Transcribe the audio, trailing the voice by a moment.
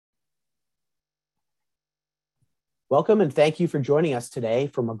Welcome and thank you for joining us today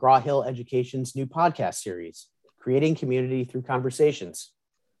for McGraw-Hill Education's new podcast series, Creating Community Through Conversations.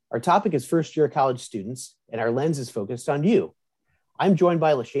 Our topic is first-year college students, and our lens is focused on you. I'm joined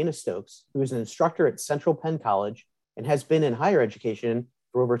by LaShana Stokes, who is an instructor at Central Penn College and has been in higher education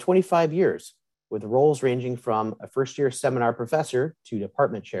for over 25 years, with roles ranging from a first-year seminar professor to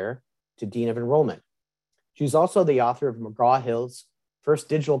department chair to dean of enrollment. She's also the author of McGraw-Hill's first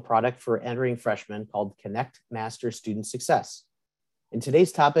digital product for entering freshmen called Connect Master Student Success. And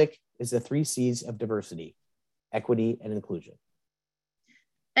today's topic is the 3 C's of diversity: equity and inclusion.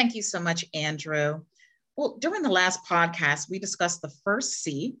 Thank you so much, Andrew. Well, during the last podcast, we discussed the first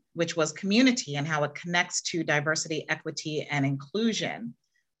C, which was community and how it connects to diversity, equity, and inclusion.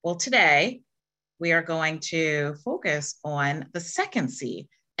 Well, today we are going to focus on the second C,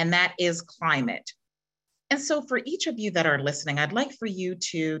 and that is climate. And so for each of you that are listening, I'd like for you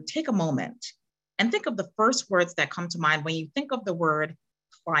to take a moment and think of the first words that come to mind when you think of the word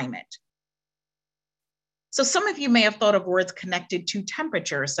climate. So some of you may have thought of words connected to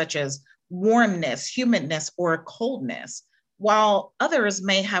temperature, such as warmness, humidness, or coldness, while others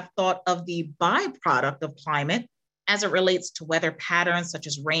may have thought of the byproduct of climate as it relates to weather patterns such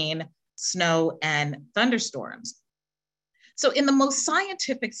as rain, snow, and thunderstorms. So in the most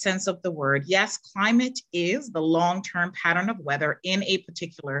scientific sense of the word, yes, climate is the long-term pattern of weather in a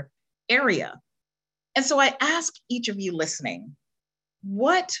particular area. And so I ask each of you listening,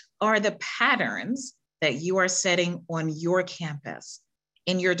 what are the patterns that you are setting on your campus,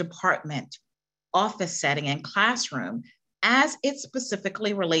 in your department, office setting, and classroom as it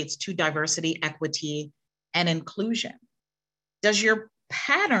specifically relates to diversity, equity, and inclusion? Does your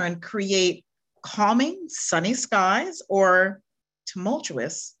pattern create calming, sunny skies or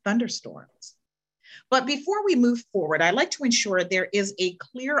tumultuous thunderstorms? But before we move forward, I'd like to ensure there is a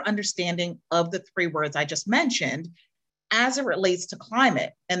clear understanding of the 3 words I just mentioned as it relates to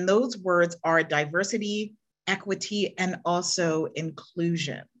climate. And those words are diversity, equity, and also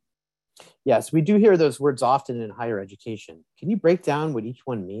inclusion. Yes, we do hear those words often in higher education. Can you break down what each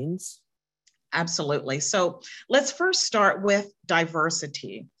one means? Absolutely. So let's first start with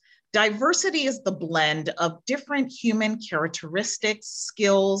diversity. Diversity is the blend of different human characteristics,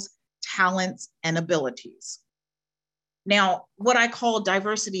 skills, talents, and abilities. Now, what I call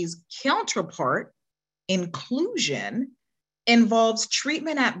diversity's counterpart, inclusion, involves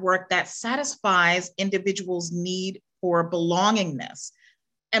treatment at work that satisfies individuals' need for belongingness.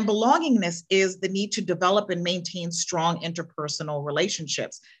 And belongingness is the need to develop and maintain strong interpersonal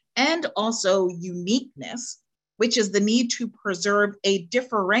relationships, and also uniqueness, which is the need to preserve a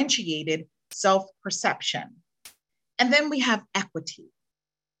differentiated self-perception. And then we have equity.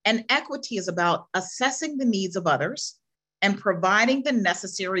 And equity is about assessing the needs of others and providing the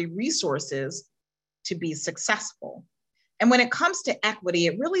necessary resources to be successful. And when it comes to equity,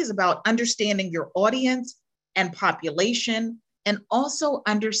 it really is about understanding your audience and population and also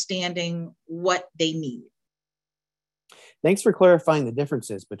understanding what they need. Thanks for clarifying the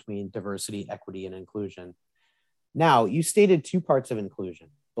differences between diversity, equity, and inclusion. Now, you stated 2 parts of inclusion: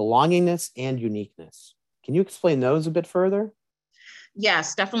 belongingness and uniqueness. Can you explain those a bit further?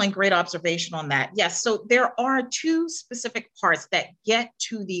 Yes, definitely great observation on that. Yes, so there are 2 specific parts that get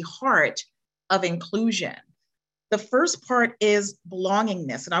to the heart of inclusion. The first part is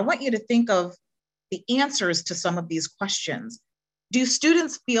belongingness, and I want you to think of the answers to some of these questions. Do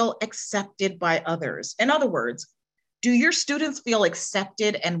students feel accepted by others? In other words, do your students feel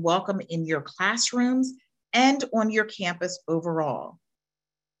accepted and welcome in your classrooms and on your campus overall?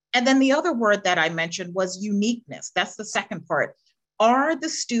 And then the other word that I mentioned was uniqueness. That's the second part. Are the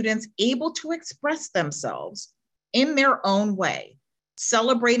students able to express themselves in their own way,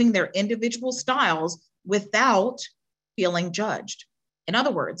 celebrating their individual styles without feeling judged? In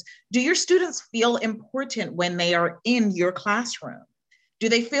other words, do your students feel important when they are in your classroom? Do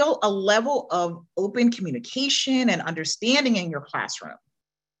they feel a level of open communication and understanding in your classroom?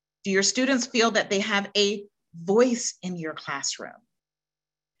 Do your students feel that they have a voice in your classroom?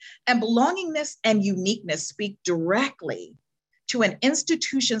 And belongingness and uniqueness speak directly to an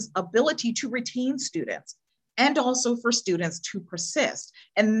institution's ability to retain students and also for students to persist.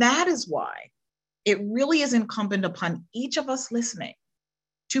 And that is why it really is incumbent upon each of us listening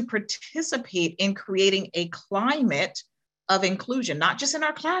to participate in creating a climate of inclusion, not just in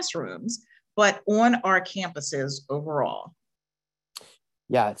our classrooms, but on our campuses overall.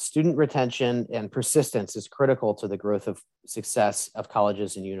 Yeah, student retention and persistence is critical to the growth of success of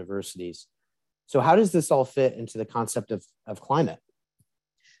colleges and universities. So how does this all fit into the concept of climate?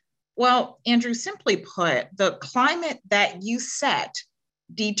 Well, Andrew, simply put, the climate that you set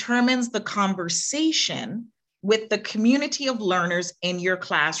determines the conversation with the community of learners in your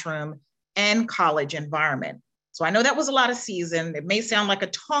classroom and college environment. So I know that was a lot of C's, and it may sound like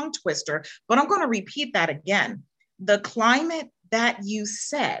a tongue twister, but I'm going to repeat that again. The climate that you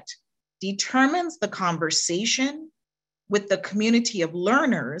set determines the conversation with the community of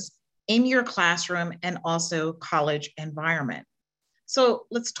learners in your classroom and also college environment. So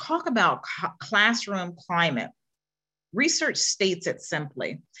let's talk about classroom climate. Research states it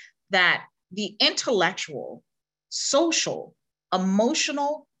simply that the intellectual, social,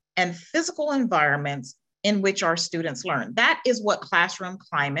 emotional, and physical environments in which our students learn. That is what classroom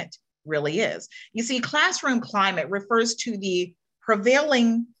climate really is. You see, classroom climate refers to the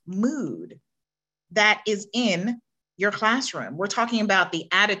prevailing mood that is in your classroom. We're talking about the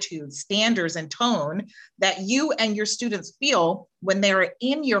attitudes, standards, and tone that you and your students feel when they're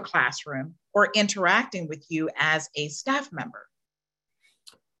in your classroom or interacting with you as a staff member.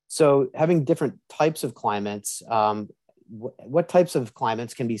 So having different types of climates, what types of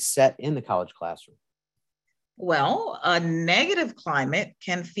climates can be set in the college classroom? Well, a negative climate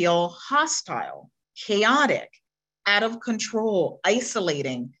can feel hostile, chaotic, out of control,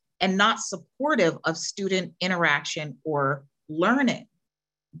 isolating, and not supportive of student interaction or learning.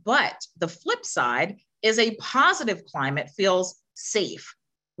 But the flip side is a positive climate feels safe,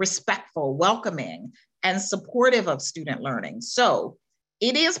 respectful, welcoming, and supportive of student learning. So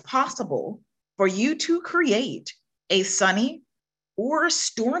it is possible for you to create a sunny or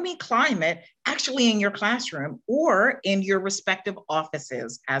stormy climate actually in your classroom or in your respective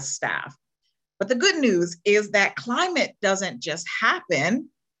offices as staff. But the good news is that climate doesn't just happen,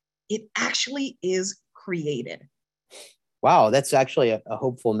 it actually is created. Wow, that's actually a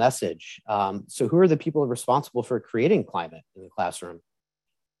hopeful message. So who are the people responsible for creating climate in the classroom?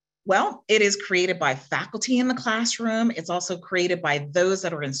 Well, it is created by faculty in the classroom. It's also created by those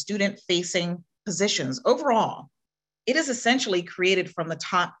that are in student-facing positions. Overall, it is essentially created from the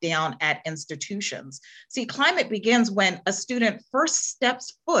top down at institutions. See, climate begins when a student first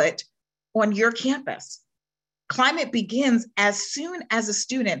steps foot on your campus. Climate begins as soon as a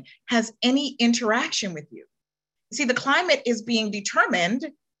student has any interaction with you. See, the climate is being determined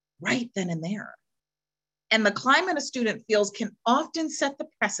right then and there. And the climate a student feels can often set the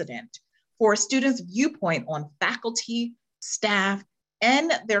precedent for a student's viewpoint on faculty, staff,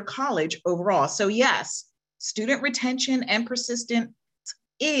 and their college overall. So yes, student retention and persistence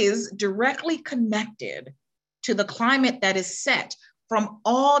is directly connected to the climate that is set from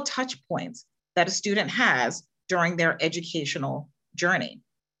all touch points that a student has during their educational journey.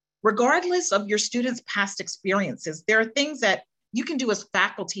 Regardless of your students' past experiences, there are things that you can do as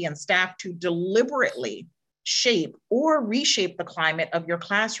faculty and staff to deliberately shape or reshape the climate of your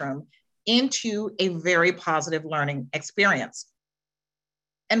classroom into a very positive learning experience.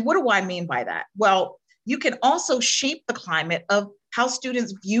 And what do I mean by that? Well, you can also shape the climate of how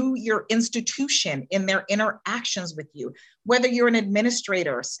students view your institution in their interactions with you, whether you're an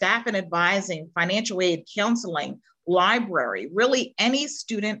administrator, staff and advising, financial aid, counseling, library, really any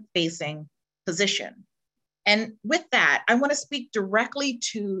student-facing position. And with that, I want to speak directly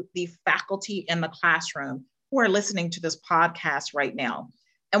to the faculty in the classroom who are listening to this podcast right now.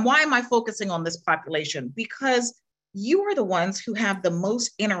 And why am I focusing on this population? Because you are the ones who have the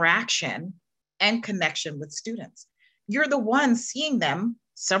most interaction and connection with students. You're the ones seeing them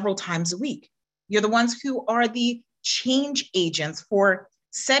several times a week. You're the ones who are the change agents for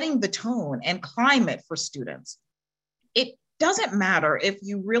setting the tone and climate for students. It doesn't matter if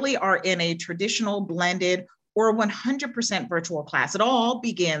you really are in a traditional, blended, or 100% virtual class. It all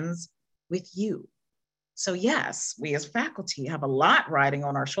begins with you. So yes, we as faculty have a lot riding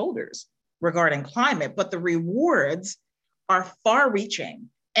on our shoulders regarding climate, but the rewards are far-reaching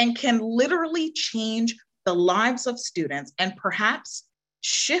and can literally change the lives of students and perhaps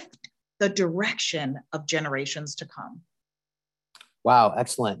shift the direction of generations to come. Wow,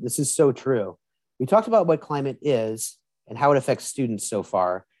 excellent. This is so true. We talked about what climate is and how it affects students so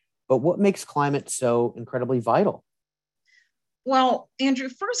far, but what makes climate so incredibly vital? Well, Andrew,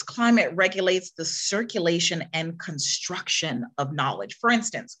 first, climate regulates the circulation and construction of knowledge. For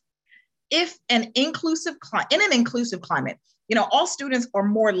instance, if in an inclusive climate, all students are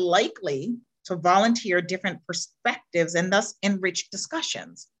more likely to volunteer different perspectives and thus enrich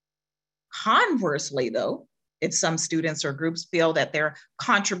discussions. Conversely, though, if some students or groups feel that their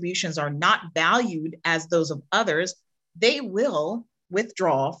contributions are not valued as those of others, they will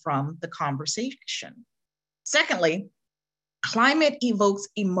withdraw from the conversation. Secondly, climate evokes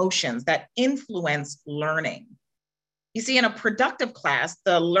emotions that influence learning. You see, in a productive class,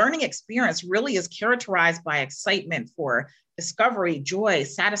 the learning experience really is characterized by excitement for discovery, joy,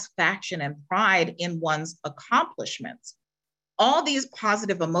 satisfaction, and pride in one's accomplishments. All these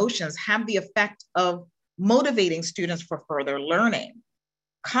positive emotions have the effect of motivating students for further learning.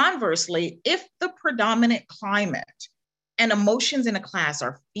 Conversely, if the predominant climate and emotions in a class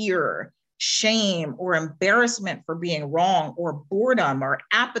are fear, shame, or embarrassment for being wrong, or boredom or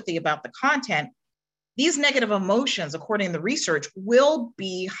apathy about the content, these negative emotions, according to the research, will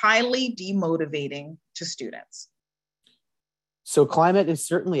be highly demotivating to students. So climate is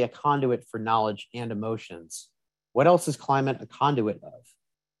certainly a conduit for knowledge and emotions. What else is climate a conduit of?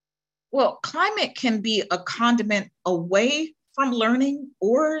 Well, climate can be a condiment away from learning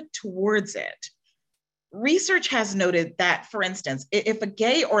or towards it. Research has noted that, for instance, if a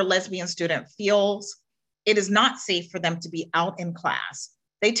gay or lesbian student feels it is not safe for them to be out in class,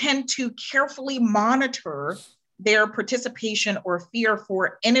 they tend to carefully monitor their participation or fear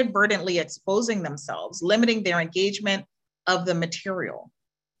for inadvertently exposing themselves, limiting their engagement of the material.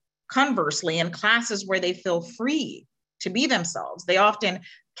 Conversely, in classes where they feel free to be themselves, they often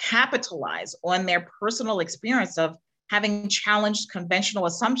capitalize on their personal experience of having challenged conventional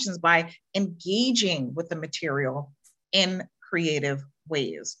assumptions by engaging with the material in creative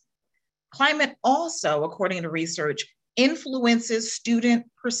ways. Climate also, according to research, influences student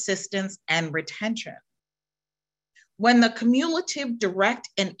persistence and retention. When the cumulative direct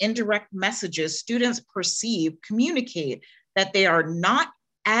and indirect messages students perceive communicate that they are not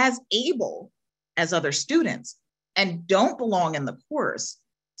as able as other students and don't belong in the course,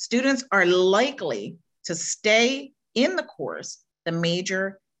 students are likely to stay in the course, the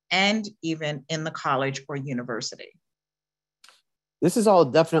major, and even in the college or university. This is all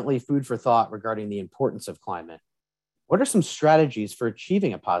definitely food for thought regarding the importance of climate. What are some strategies for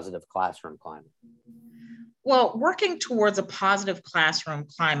achieving a positive classroom climate? Well, working towards a positive classroom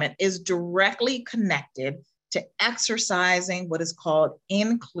climate is directly connected to exercising what is called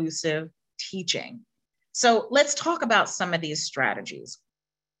inclusive teaching. So let's talk about some of these strategies.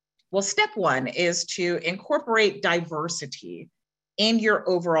 Well, step one is to incorporate diversity in your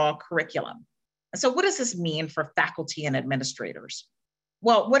overall curriculum. And so what does this mean for faculty and administrators?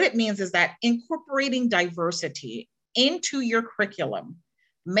 Well, what it means is that incorporating diversity into your curriculum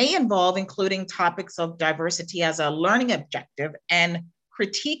may involve including topics of diversity as a learning objective and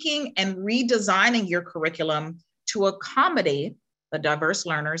critiquing and redesigning your curriculum to accommodate the diverse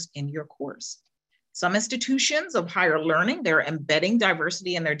learners in your course. Some institutions of higher learning, they're embedding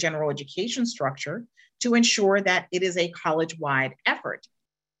diversity in their general education structure to ensure that it is a college-wide effort.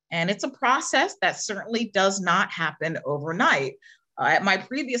 And it's a process that certainly does not happen overnight. At my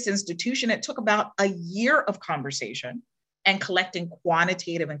previous institution, it took about a year of conversation and collecting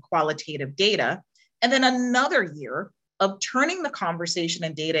quantitative and qualitative data, and then another year of turning the conversation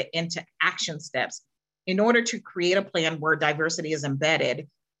and data into action steps in order to create a plan where diversity is embedded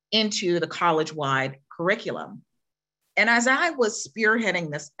into the college-wide curriculum. And as I was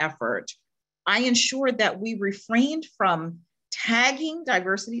spearheading this effort, I ensured that we refrained from tagging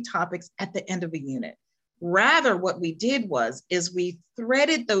diversity topics at the end of a unit. Rather, what we did is we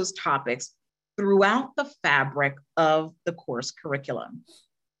threaded those topics throughout the fabric of the course curriculum.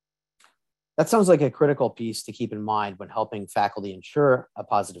 That sounds like a critical piece to keep in mind when helping faculty ensure a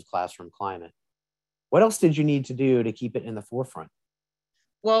positive classroom climate. What else did you need to do to keep it in the forefront?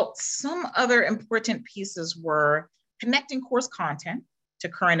 Well, some other important pieces were connecting course content to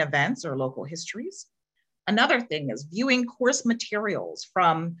current events or local histories. Another thing is viewing course materials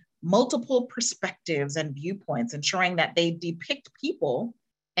from multiple perspectives and viewpoints, ensuring that they depict people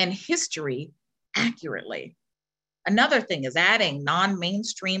and history accurately. Another thing is adding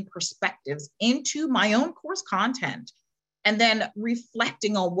non-mainstream perspectives into my own course content and then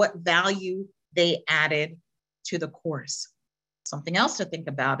reflecting on what value they added to the course. Something else to think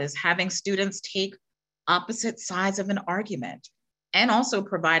about is having students take opposite sides of an argument and also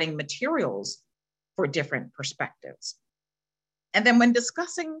providing materials for different perspectives. And then when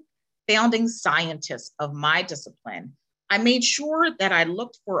discussing founding scientists of my discipline, I made sure that I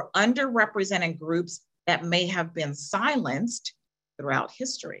looked for underrepresented groups that may have been silenced throughout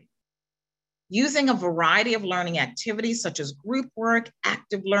history. Using a variety of learning activities such as group work,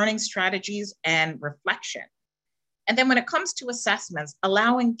 active learning strategies, and reflection. And then when it comes to assessments,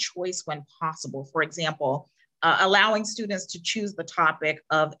 allowing choice when possible. For example, allowing students to choose the topic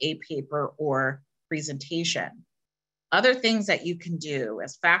of a paper or presentation. Other things that you can do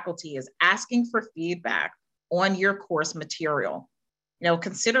as faculty is asking for feedback on your course material.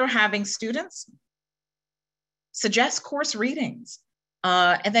 Consider having students suggest course readings,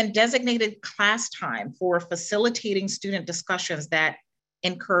 and then designated class time for facilitating student discussions that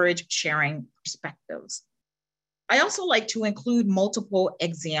encourage sharing perspectives. I also like to include multiple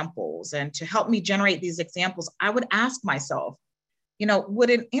examples. And to help me generate these examples, I would ask myself, would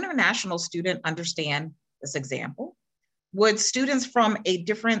an international student understand this example? Would students from a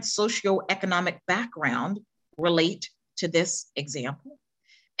different socioeconomic background relate to this example?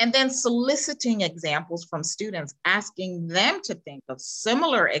 And then soliciting examples from students, asking them to think of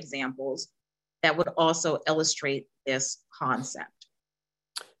similar examples that would also illustrate this concept.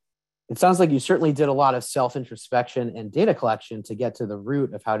 It sounds like you certainly did a lot of self-introspection and data collection to get to the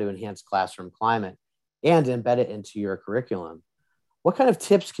root of how to enhance classroom climate and embed it into your curriculum. What kind of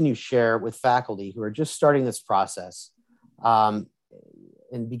tips can you share with faculty who are just starting this process and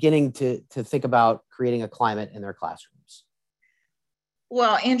beginning to think about creating a climate in their classrooms?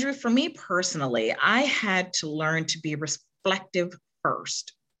 Well, Andrew, for me personally, I had to learn to be reflective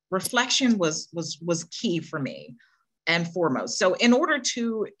first. Reflection was key for me and foremost. So in order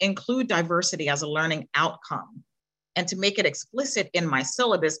to include diversity as a learning outcome and to make it explicit in my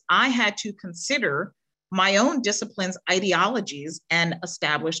syllabus, I had to consider my own discipline's ideologies and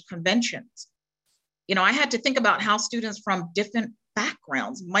established conventions. I had to think about how students from different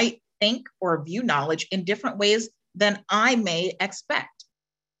backgrounds might think or view knowledge in different ways than I may expect.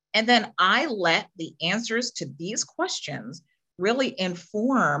 And then I let the answers to these questions really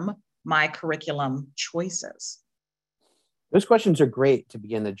inform my curriculum choices. Those questions are great to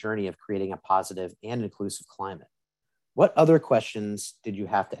begin the journey of creating a positive and inclusive climate. What other questions did you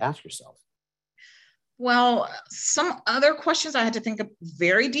have to ask yourself? Well, some other questions I had to think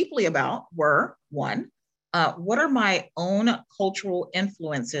very deeply about were, one, what are my own cultural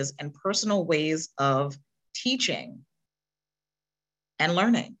influences and personal ways of teaching and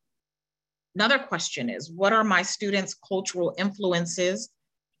learning? Another question is, what are my students' cultural influences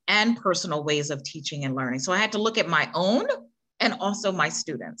and personal ways of teaching and learning? So I had to look at my own and also my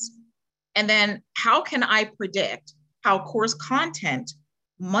students. And then how can I predict how course content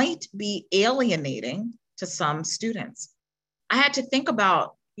might be alienating to some students? I had to think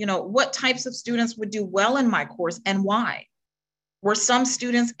about, what types of students would do well in my course and why. Were some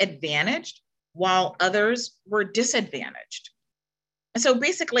students advantaged while others were disadvantaged? And so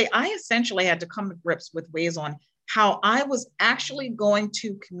basically, I essentially had to come to grips with ways on how I was actually going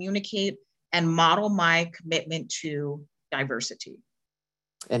to communicate and model my commitment to diversity.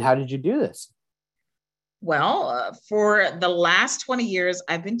 And how did you do this? Well, for the last 20 years,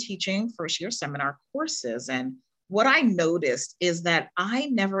 I've been teaching first-year seminar courses. And what I noticed is that I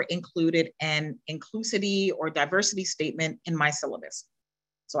never included an inclusivity or diversity statement in my syllabus.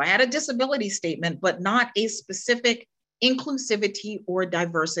 So I had a disability statement, but not a specific inclusivity or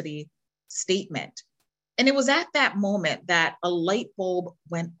diversity statement. And it was at that moment that a light bulb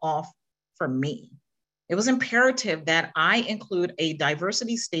went off for me. It was imperative that I include a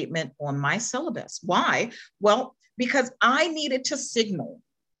diversity statement on my syllabus. Why? Well, because I needed to signal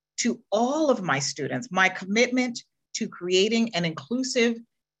to all of my students my commitment to creating an inclusive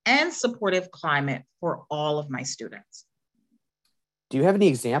and supportive climate for all of my students. Do you have any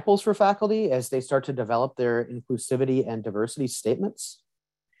examples for faculty as they start to develop their inclusivity and diversity statements?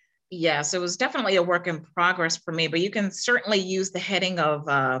 Yes, it was definitely a work in progress for me, but you can certainly use the heading of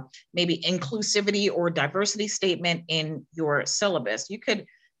maybe inclusivity or diversity statement in your syllabus. You could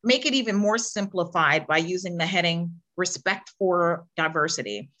make it even more simplified by using the heading respect for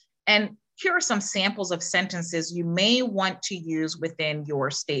diversity. And here are some samples of sentences you may want to use within your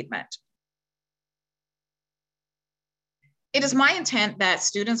statement. It is my intent that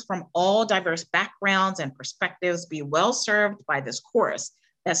students from all diverse backgrounds and perspectives be well served by this course,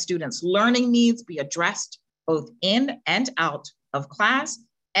 that students' learning needs be addressed both in and out of class,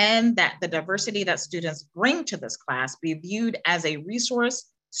 and that the diversity that students bring to this class be viewed as a resource,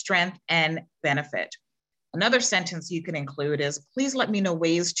 strength, and benefit. Another sentence you can include is, please let me know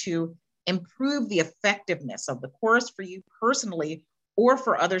ways to improve the effectiveness of the course for you personally or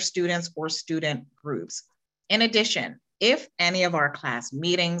for other students or student groups. In addition, if any of our class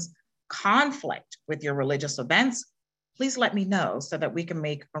meetings conflict with your religious events, please let me know so that we can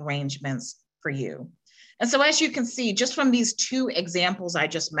make arrangements for you. And so as you can see, just from these two examples I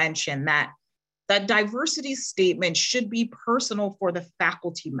just mentioned, that diversity statement should be personal for the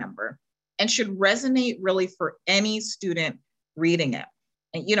faculty member and should resonate really for any student reading it.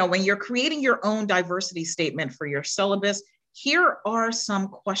 And when you're creating your own diversity statement for your syllabus, here are some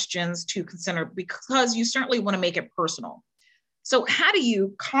questions to consider because you certainly want to make it personal. So how do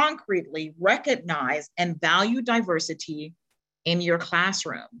you concretely recognize and value diversity in your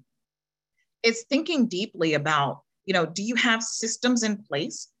classroom? It's thinking deeply about, do you have systems in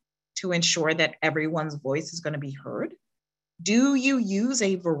place to ensure that everyone's voice is going to be heard? Do you use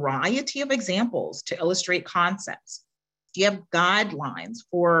a variety of examples to illustrate concepts? Do you have guidelines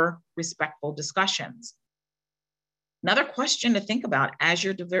for respectful discussions? Another question to think about as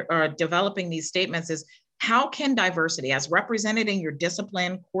you're developing these statements is, how can diversity, as represented in your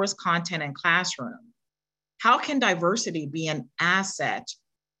discipline, course content, and classroom, how can diversity be an asset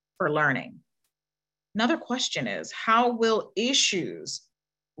for learning? Another question is, how will issues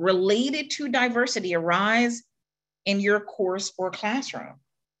related to diversity arise in your course or classroom?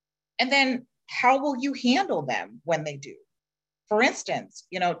 And then how will you handle them when they do? For instance,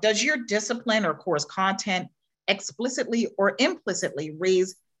 does your discipline or course content explicitly or implicitly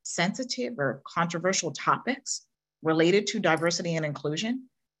raise sensitive or controversial topics related to diversity and inclusion?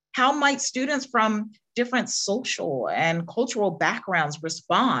 How might students from different social and cultural backgrounds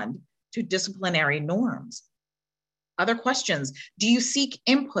respond to disciplinary norms? Other questions: do you seek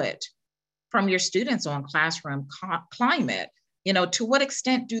input from your students on classroom climate? To what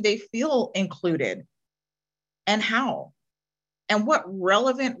extent do they feel included, and how? And what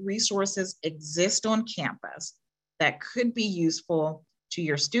relevant resources exist on campus that could be useful to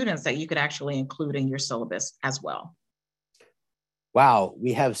your students that you could actually include in your syllabus as well? Wow,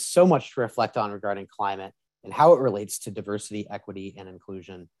 we have so much to reflect on regarding climate and how it relates to diversity, equity, and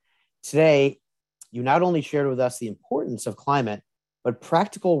inclusion. Today, you not only shared with us the importance of climate, but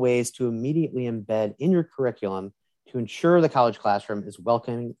practical ways to immediately embed in your curriculum to ensure the college classroom is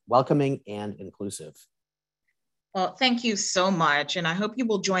welcoming and inclusive. Well, thank you so much. And I hope you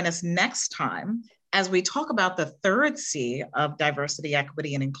will join us next time as we talk about the third C of diversity,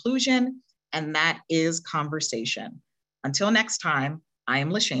 equity, and inclusion, and that is conversation. Until next time, I am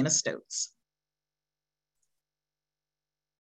LaShana Stokes.